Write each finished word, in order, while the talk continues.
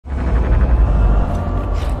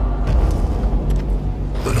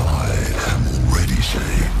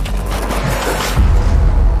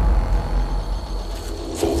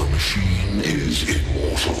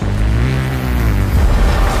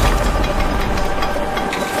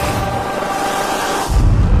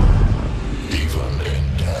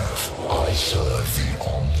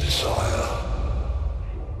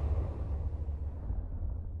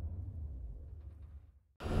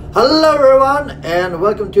Hello everyone, and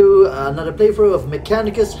welcome to another playthrough of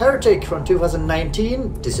Mechanicus Heretek from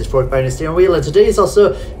 2019. This is Fork by the Steering Wheel, and today is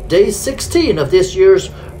also day 16 of this year's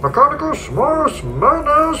Mechanicus Mars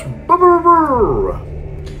Madness.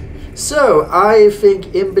 So, I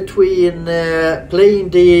think in between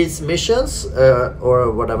playing these missions,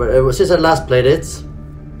 or whatever, since I last played it,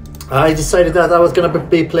 I decided that I was gonna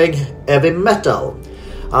be playing heavy metal.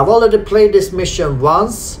 I've already played this mission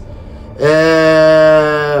once.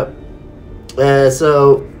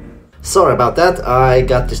 So sorry about that. I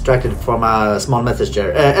got distracted from a small message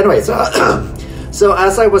there. Anyway, so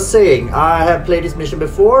as I was saying, I have played this mission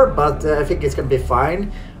before, but I think it's gonna be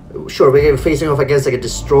fine. Sure, we're facing off against like a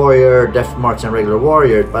destroyer, death marks, and regular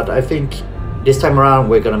warrior, but I think this time around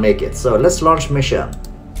we're gonna make it. So let's launch mission.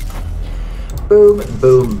 Boom,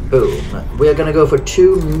 boom, boom. We are gonna go for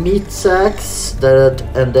 2 meat sacks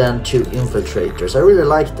and then 2 infiltrators. I really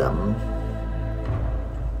like them.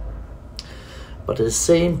 But at the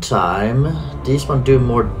same time, these one do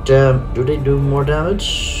more do they do more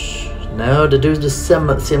damage? No, they do the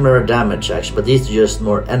similar damage actually, but these are just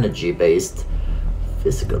more energy based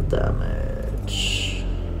physical damage.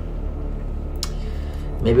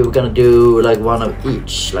 Maybe we're gonna do like one of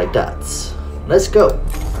each, like that. Let's go.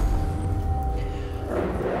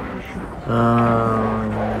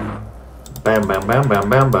 Bam, bam, bam, bam,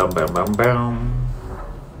 bam, bam, bam, bam, bam.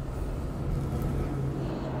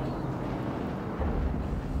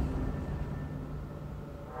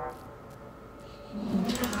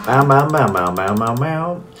 Bam, bam, bam, bam, bam, bam,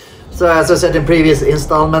 bam. So as I said in previous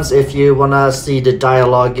installments, if you wanna see the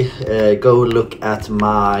dialogue, go look at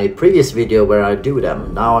my previous video where I do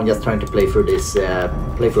them. Now I'm just trying to play through this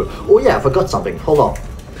playthrough. Oh yeah, I forgot something. Hold on.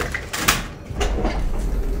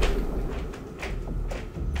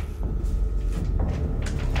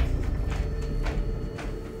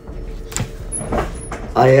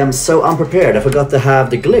 I am so unprepared. I forgot to have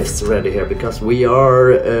the glyphs ready here because we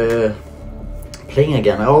are playing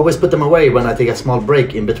again. I always put them away when I take a small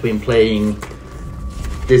break in between playing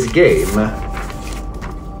this game.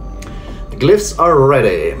 The glyphs are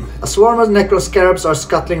ready. A swarm of necroscarabs are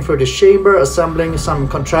scuttling through the chamber, assembling some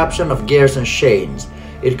contraption of gears and chains.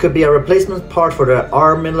 It could be a replacement part for the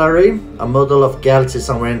armillary, a model of galaxy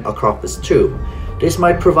somewhere in Acropis tomb. This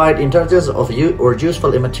might provide intelligence or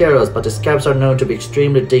useful in materials, but the scabs are known to be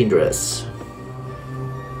extremely dangerous.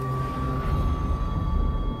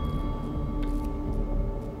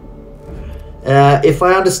 If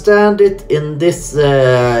I understand it, in this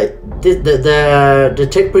the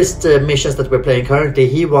tech priest missions that we're playing currently,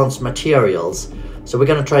 he wants materials, so we're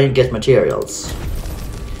gonna try and get materials.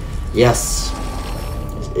 Yes,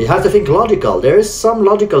 you have to think logical. There is some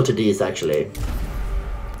logical to these actually.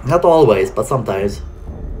 Not always, but sometimes.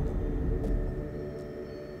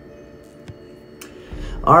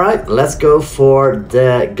 Alright, let's go for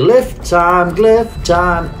the glyph time,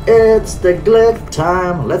 it's the glyph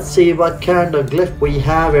time. Let's see what kind of glyph we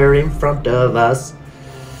have here in front of us.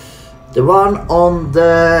 The one on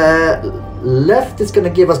the left is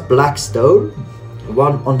gonna give us black stone. The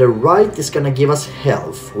one on the right is gonna give us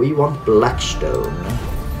health. We want black stone.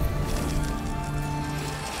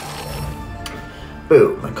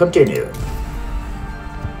 Boom, continue.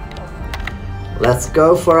 Let's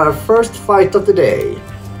go for our first fight of the day.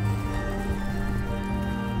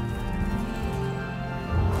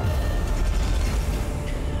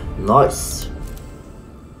 Nice.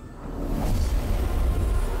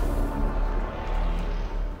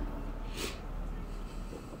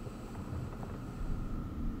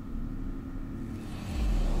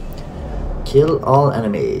 Kill all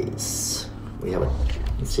enemies. We have a,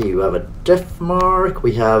 let's see, we have a death mark,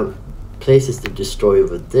 we have places to destroy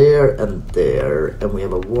over there, and we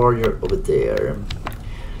have a warrior over there.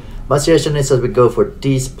 My suggestion is that we go for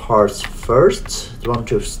these parts first. The one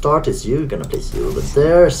to start is you, gonna place you over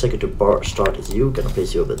there. Second to start is you, gonna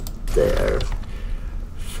place you over there.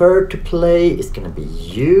 Third to play is gonna be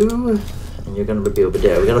you, and you're gonna be over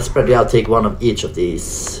there. We're gonna spread it out, take one of each of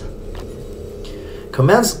these.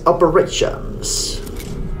 Commence operations.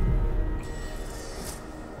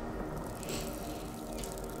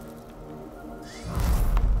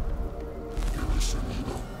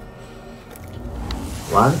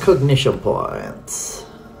 One cognition point.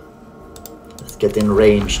 Let's get in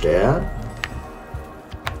range there.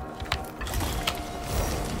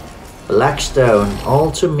 Blackstone,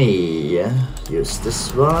 all to me. Use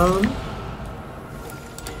this one.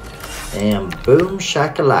 And boom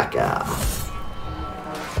shakalaka.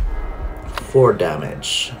 4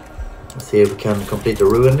 damage. Let's see if we can completely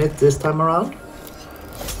ruin it this time around.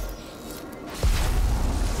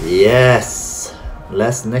 Yes!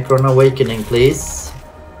 Less Necron Awakening, please.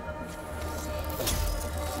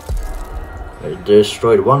 We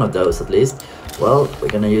destroyed one of those at least. Well, we're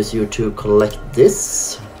gonna use you to collect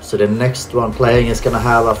this. So the next one playing is gonna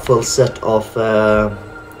have a full set of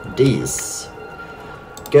these.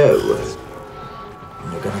 Go.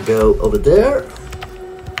 And you're gonna go over there.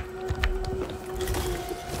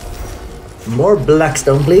 More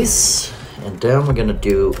blackstone, please. And then we're gonna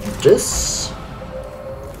do this.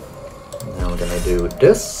 And then we're gonna do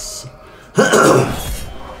this.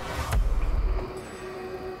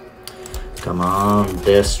 Come on,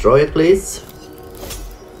 destroy it, please.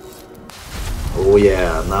 Oh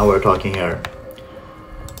yeah, now we're talking here.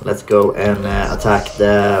 Let's go and attack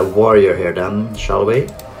the warrior here then, shall we?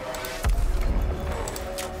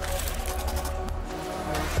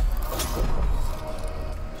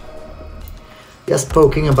 Just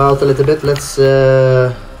poking about a little bit. Let's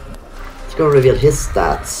go reveal his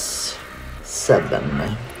stats.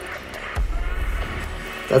 7.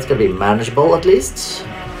 That's gonna be manageable at least.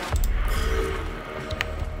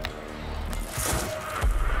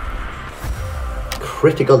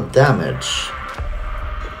 Critical damage.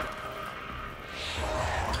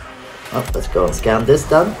 Oh, let's go and scan this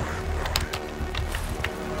then.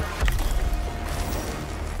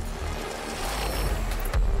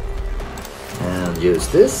 And use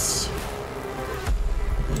this.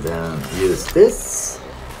 And then use this.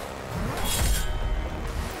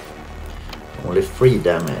 Only 3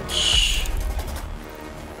 damage.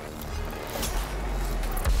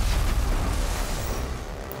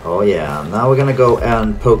 Oh yeah, now we're gonna go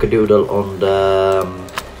and poke a doodle on the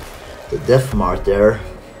death mark there.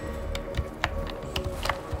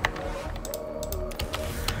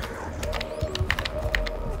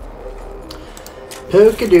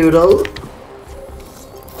 Poke a doodle.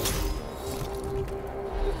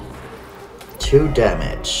 2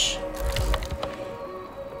 damage.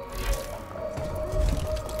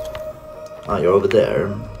 Oh, you're over there.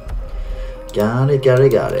 Got it, got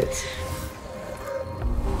it, got it.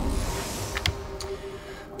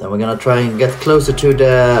 Then we're gonna try and get closer to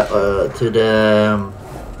the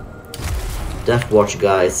Death Watch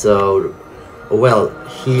guy. So, well,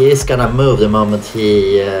 he is gonna move the moment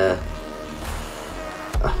he.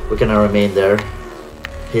 We're gonna remain there.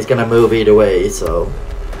 He's gonna move either way, so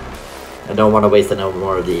I don't want to waste any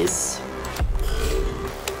more of these.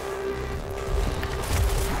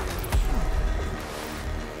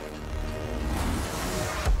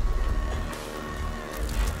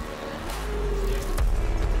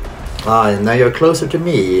 Ah, and now you're closer to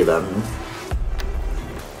me even.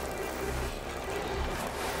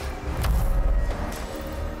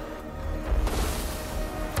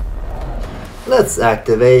 Let's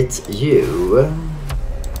activate you.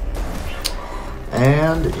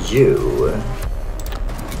 And you.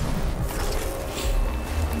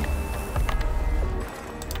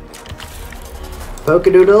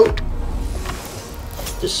 Pokedoodle.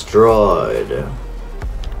 Destroyed.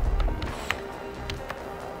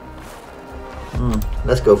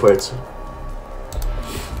 Let's go for it.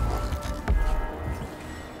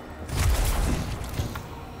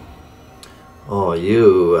 Oh,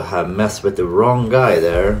 you have messed with the wrong guy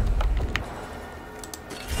there.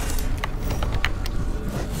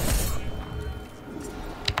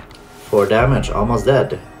 Four damage, almost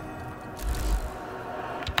dead.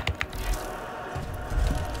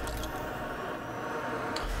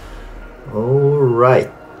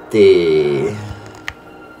 Alrighty.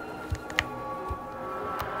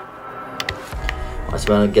 I just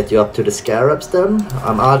want to get you up to the scarabs then.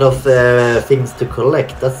 I'm out of things to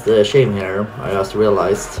collect. That's the shame here. I just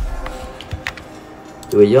realized.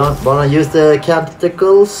 Do we want to use the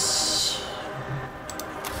canticles?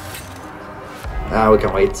 Ah, we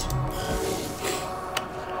can wait.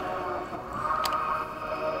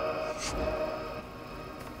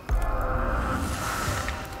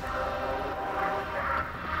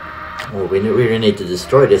 Oh, we really need to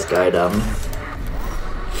destroy this guy then.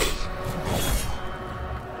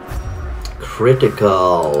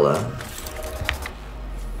 Critical.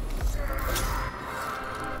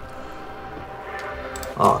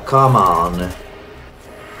 Oh, come on.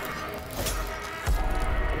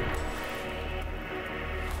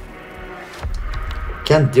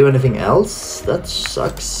 Can't do anything else? That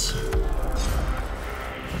sucks.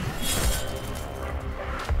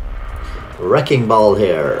 Wrecking ball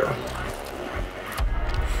here.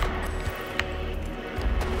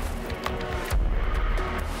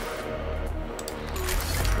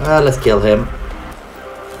 Let's kill him.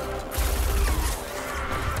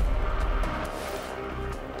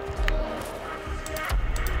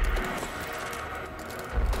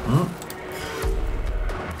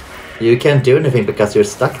 You can't do anything because you're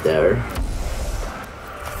stuck there.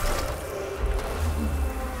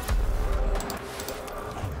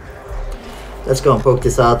 Let's go and poke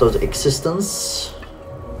this out of existence.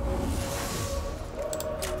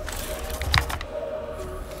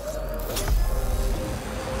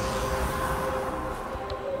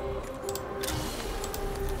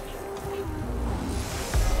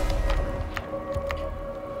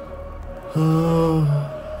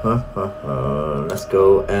 Let's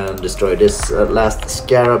go and destroy this last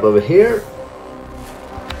scarab over here.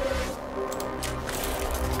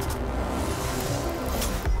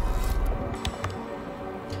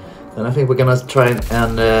 And I think we're gonna try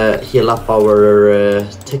and heal up our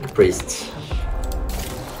tech priest.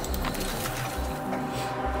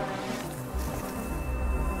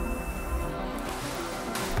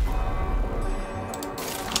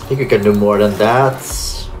 I think we can do more than that.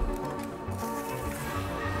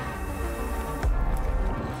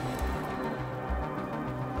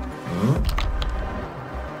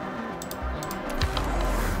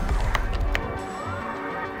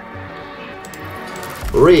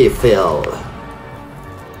 Refill.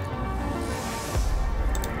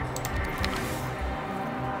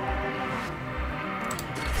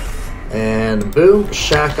 And boom,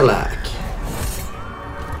 shakalak.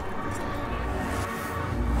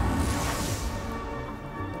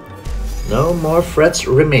 No more threats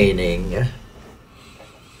remaining.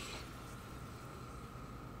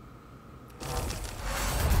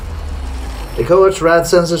 The cohort's rad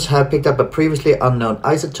sensors have picked up a previously unknown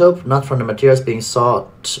isotope, not from the materials being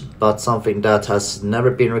sought, but something that has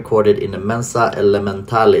never been recorded in the Mensa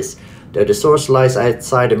Elementalis. Though the source lies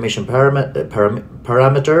outside the mission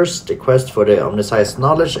parameters, the quest for the omniscience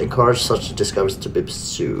knowledge encourages such discoveries to be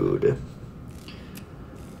pursued.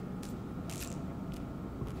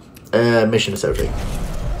 Mission is everything.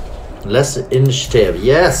 Less initiative,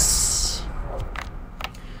 yes!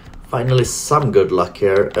 Finally some good luck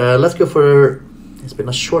here. Let's go for... It's been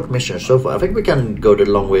a short mission so far. I think we can go the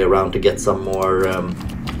long way around to get some more...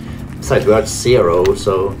 besides we're at 0,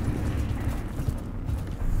 so...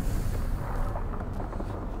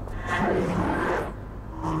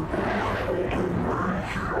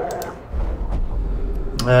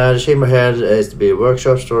 the chamber head is to be a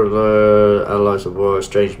workshop, store allies of war,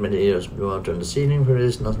 strange materials we want on the ceiling for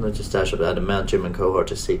this, not to stash of adamantium and cohort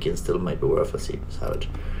to seek in still might be worth a savage.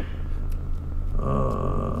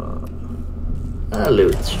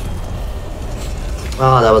 Loot.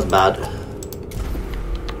 Oh, that was bad.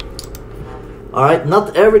 Alright,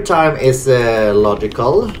 not every time is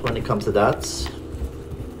logical when it comes to that.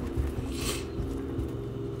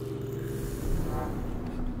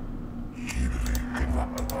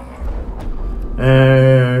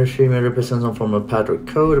 She may represent some form of pattern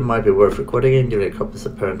code. It might be worth recording and giving a copy's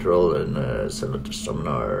apparent role in Senator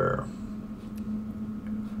Summoner.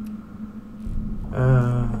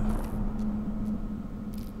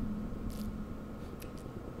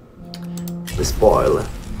 The spoil.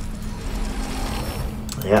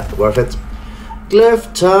 Yeah, worth it.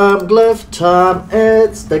 Glyph time,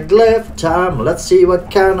 it's the glyph time. Let's see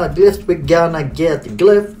what kind of glyph we gonna get.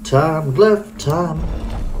 Glyph time.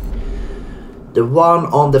 The one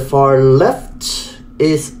on the far left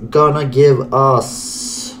is gonna give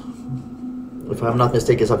us, if I'm not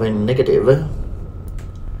mistaken, something negative.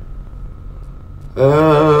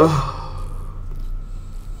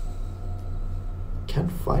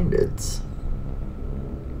 Can't find it.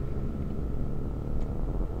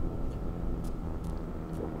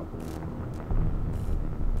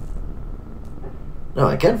 No,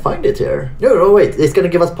 I can't find it here. No, wait. It's gonna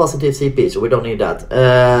give us positive CP, so we don't need that.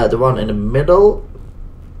 The one in the middle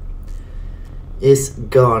is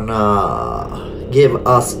gonna give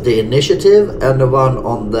us the initiative, and the one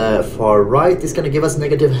on the far right is gonna give us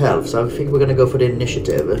negative health. So I think we're gonna go for the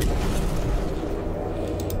initiative.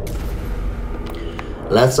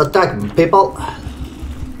 Let's attack, people.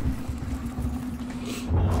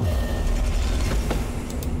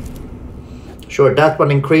 Sure, that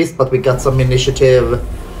one increased, but we got some initiative,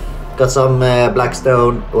 got some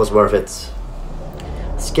blackstone. It was worth it.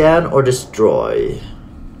 Scan or destroy.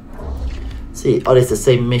 See, oh, it's the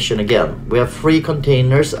same mission again. We have 3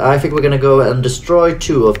 containers. I think we're gonna go and destroy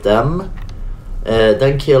 2 of them.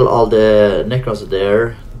 Then kill all the Necrons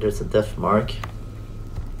there. There's a death mark.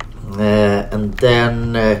 And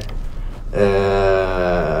then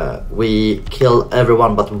we kill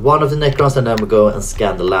everyone but one of the Necrons, and then we go and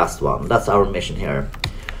scan the last one. That's our mission here.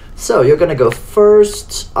 So you're gonna go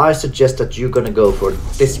first. I suggest that you're gonna go for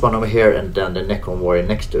this one over here, and then the Necron warrior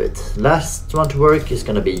next to it. Last one to work is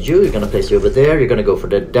gonna be you. You're gonna place you over there. You're gonna go for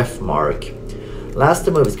the death mark. Last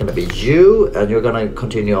to move is gonna be you, and you're gonna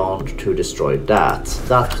continue on to destroy that.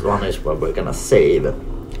 That one is what we're gonna save.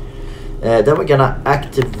 Then we're gonna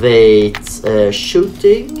activate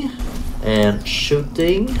shooting. And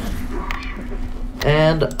shooting.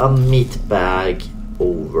 And a meat bag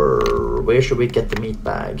over. Where should we get the meat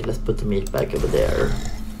bag? Let's put the meat bag over there.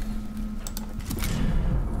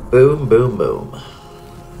 Boom, boom, boom.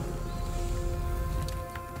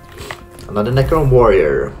 Another Necron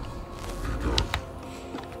warrior.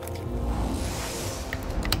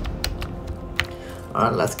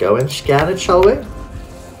 Alright, let's go and scan it, shall we?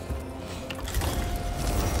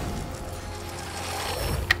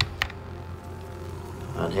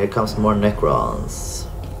 And here comes more Necrons.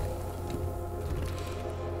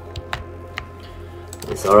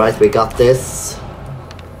 It's alright, we got this.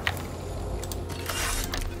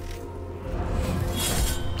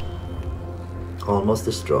 Almost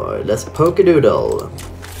destroyed. Let's poke a doodle.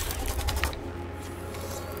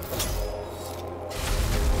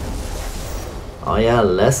 Oh yeah,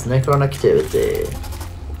 less Necron activity.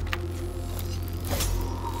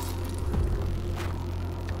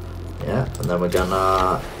 Yeah, and then we're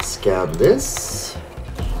gonna scan this.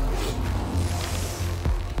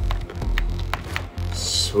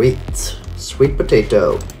 Sweet. Sweet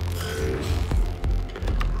potato.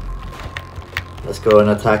 Let's go and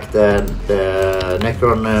attack the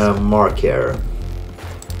Necron mark here.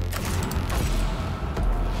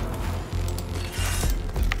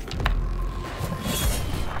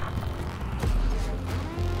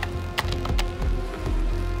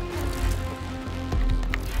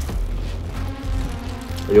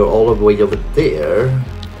 You're all the way over there.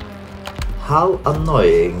 How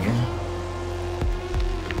annoying.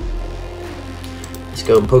 Let's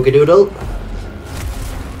go and poke a doodle.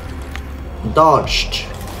 Dodged.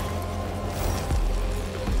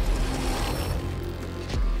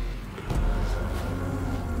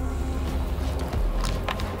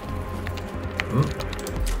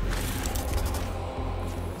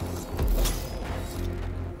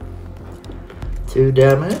 Two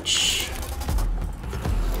damage.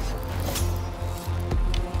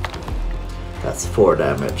 That's 4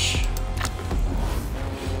 damage.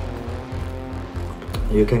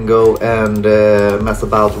 You can go and mess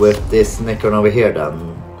about with this Necron over here then.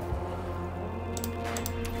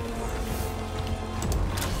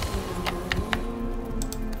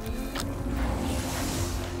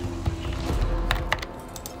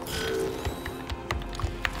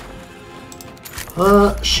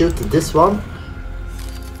 Shoot this one.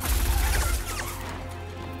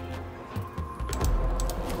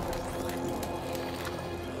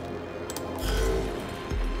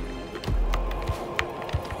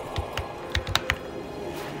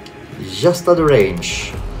 Just out of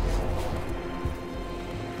range.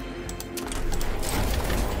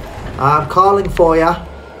 I'm calling for ya.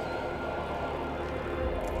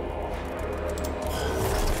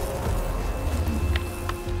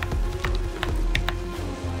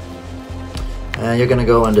 And you're gonna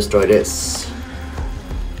go and destroy this.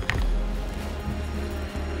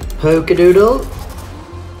 Pokedoodle.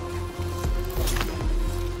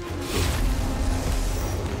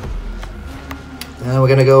 And we're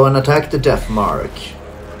gonna go and attack the death mark.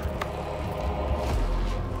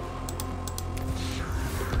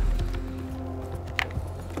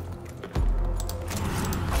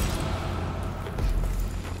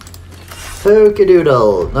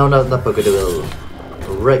 Pokedoodle. No, not Pokedoodle.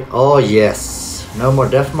 Right. Oh yes. No more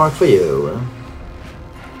death mark for you.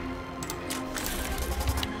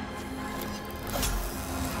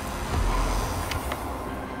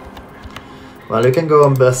 Well, you can go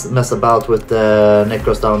and mess about with the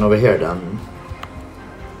Necros down over here then.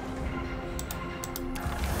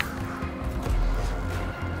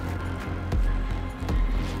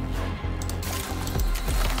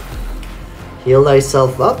 Heal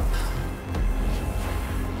thyself up.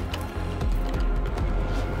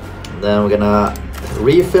 And then we're gonna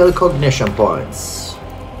refill cognition points.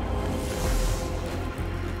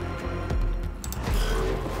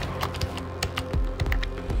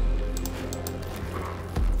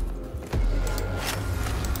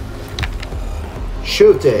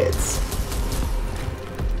 Shoot it!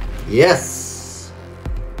 Yes!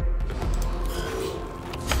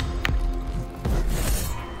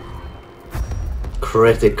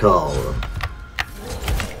 Critical.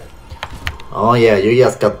 Oh yeah, you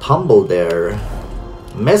just got pummeled there.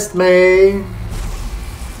 Missed me!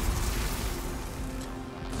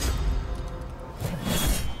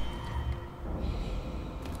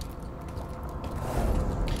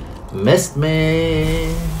 Missed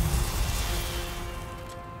me!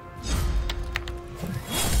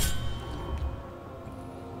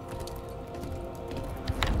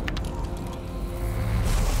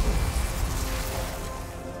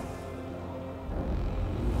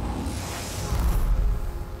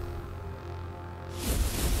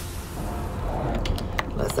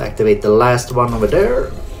 activate the last one over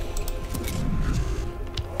there.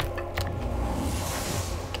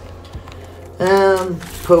 And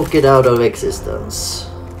poke it out of existence.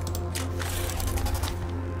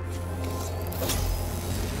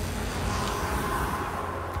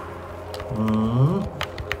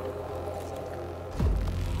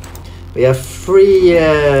 We have 3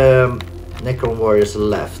 Necron warriors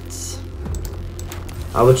left.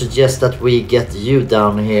 I would suggest that we get you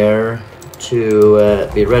down here to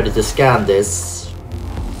be ready to scan this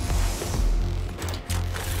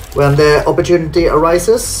when the opportunity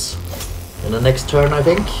arises in the next turn, I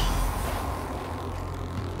think.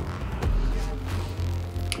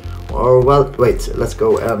 Or well, wait, let's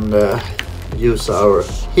go and use our...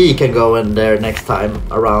 He can go in there next time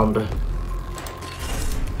around.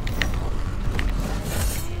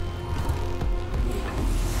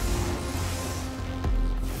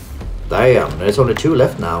 Damn, there's only 2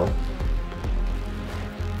 left now.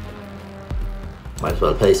 Might as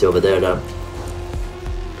well place you over there then.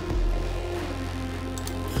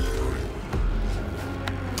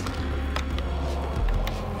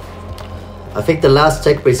 I think the last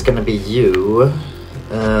tech is gonna be you.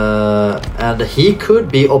 And he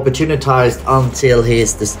could be opportunized until he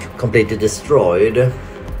is completely destroyed.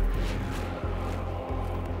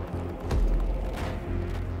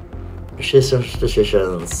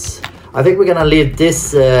 Decisions. I think we're gonna leave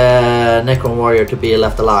this Necron warrior to be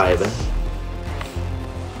left alive.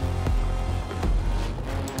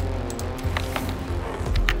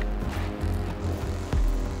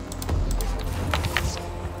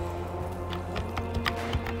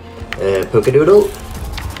 Pokedoodle.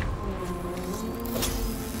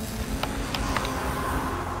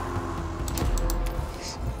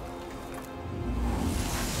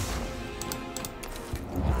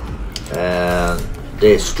 And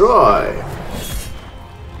destroy.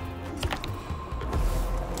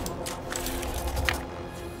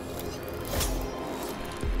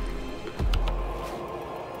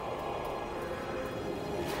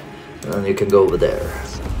 And you can go over there.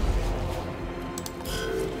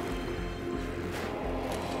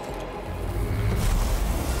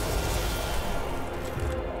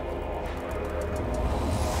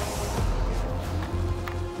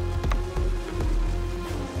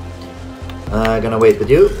 Gonna wait with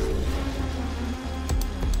you.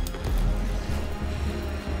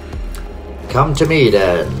 Come to me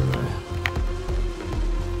then.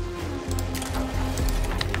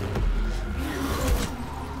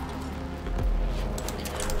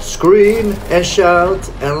 Scream and shout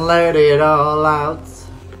and let it all out.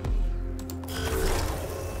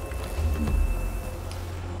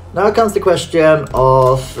 Now comes the question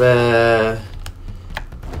of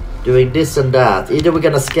doing this and that. Either we're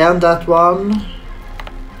gonna scan that one.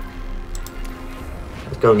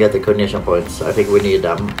 Let's go and get the cognition points. I think we need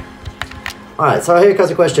them. Alright, so here comes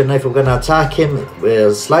the question if we're gonna attack him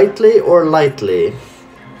slightly or lightly.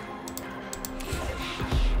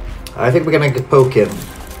 I think we're gonna poke him.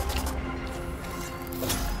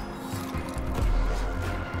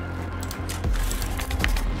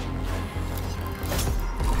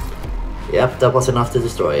 Yep, that was enough to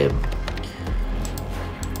destroy him.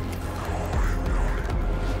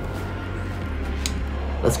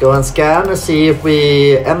 Let's go and scan and see if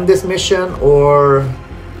we end this mission or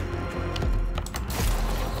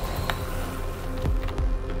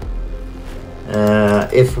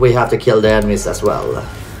if we have to kill the enemies as well.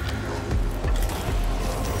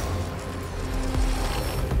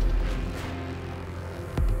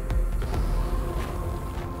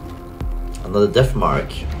 Another death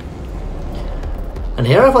mark. And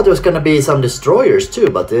here I thought there was gonna be some destroyers too,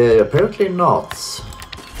 but apparently not.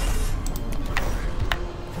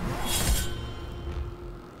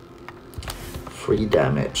 3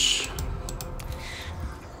 damage.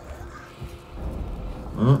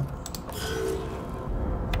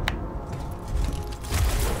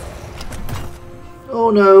 Oh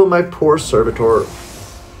no, my poor servitor.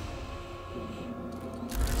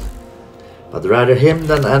 But rather him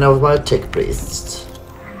than any of my tech priests.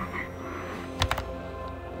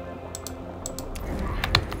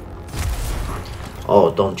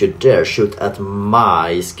 Oh, don't you dare shoot at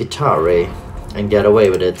my Skitari and get away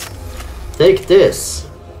with it. Take this.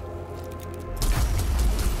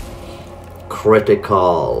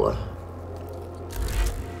 Critical.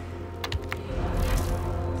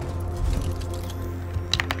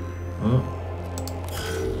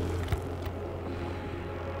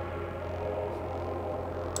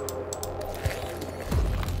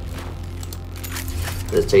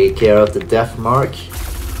 Let's take care of the death mark.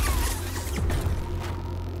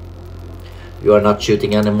 You are not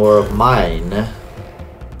shooting any more of mine.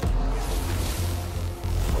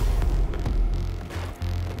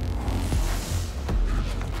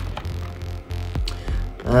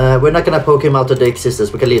 We're not gonna poke him out of the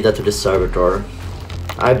existence. We can leave that to the servitor.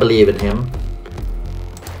 I believe in him.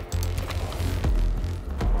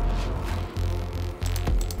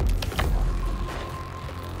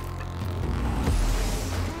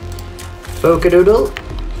 Pokedoodle.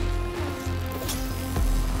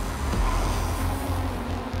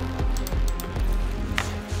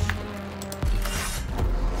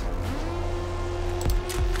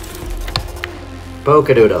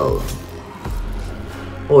 Pokedoodle.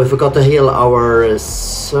 Oh, we forgot to heal our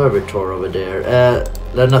servitor over there.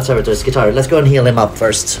 Not servitor, it's guitar. Let's go and heal him up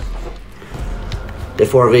first.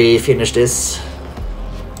 Before we finish this.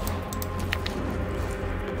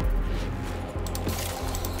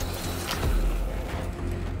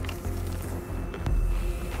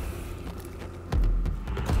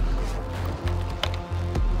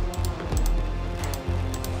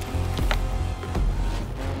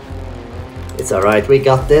 It's alright, we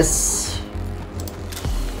got this.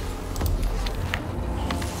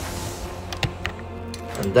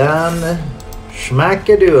 And then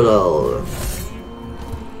schmackadoodle.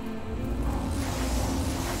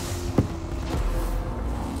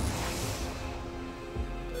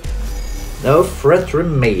 No threat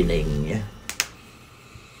remaining.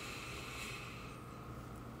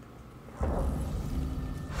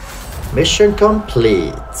 Mission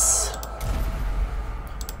complete.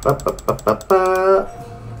 Ba, ba, ba, ba, ba.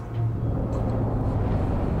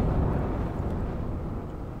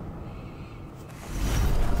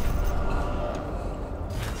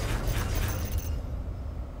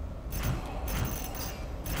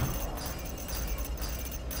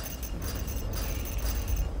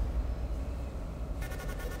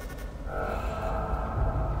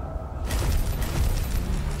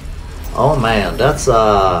 Oh man, that's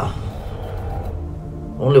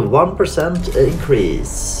only 1%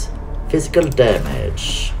 increase. Physical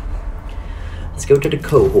damage. Let's go to the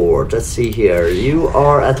cohort. Let's see here. You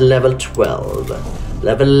are at level 12,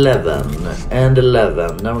 level 11, and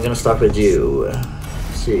 11. Now we're gonna start with you.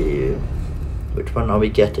 Let's see. Which one are we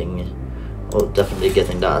getting? Oh, definitely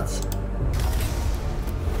getting that.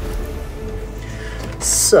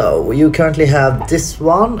 So, you currently have this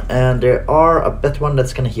one, and there are a better one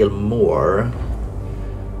that's gonna heal more.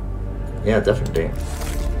 Yeah, definitely.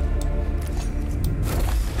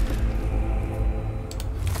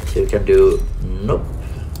 So you can do nope.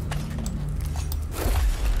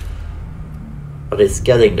 But it's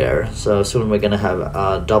getting there, so soon we're gonna have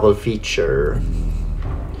a double feature.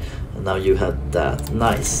 And now you have that.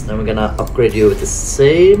 Nice. Then we're gonna upgrade you with the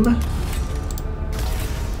same.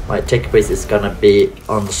 My tech base is gonna be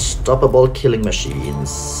unstoppable killing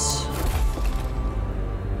machines.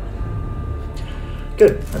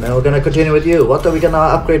 Good. And now we're gonna continue with you. What are we gonna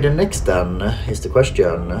upgrade the next then? Is the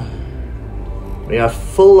question. We are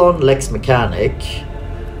full on Lex Mechanic.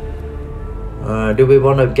 Do we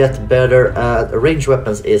want to get better at range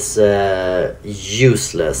weapons? Is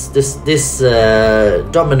useless. This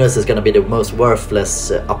Dominus is gonna be the most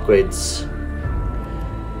worthless upgrades.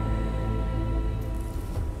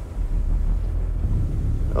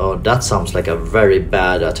 Oh, that sounds like a very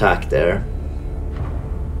bad attack there.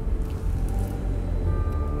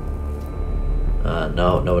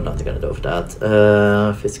 No, nothing gonna do with that.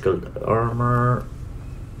 Physical armor.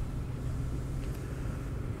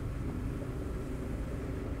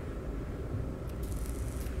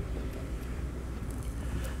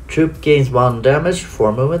 Troop gains 1 damage,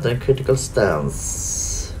 4 movement, and critical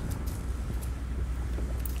stance.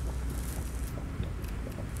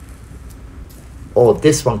 Oh,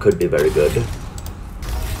 this one could be very good.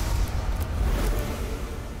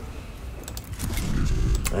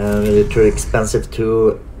 Too expensive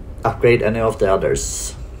to upgrade any of the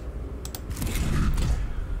others.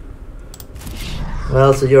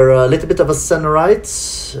 Well, so you're a little bit of a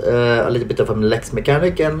Senorite, a little bit of a Lex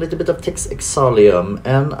Mechanic, and a little bit of Tex Exalium,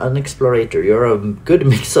 and an Explorator. You're a good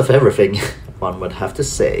mix of everything, one would have to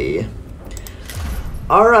say.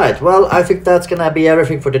 Alright, well, I think that's gonna be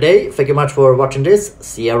everything for today. Thank you much for watching this.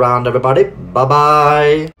 See you around, everybody.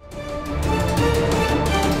 Bye-bye.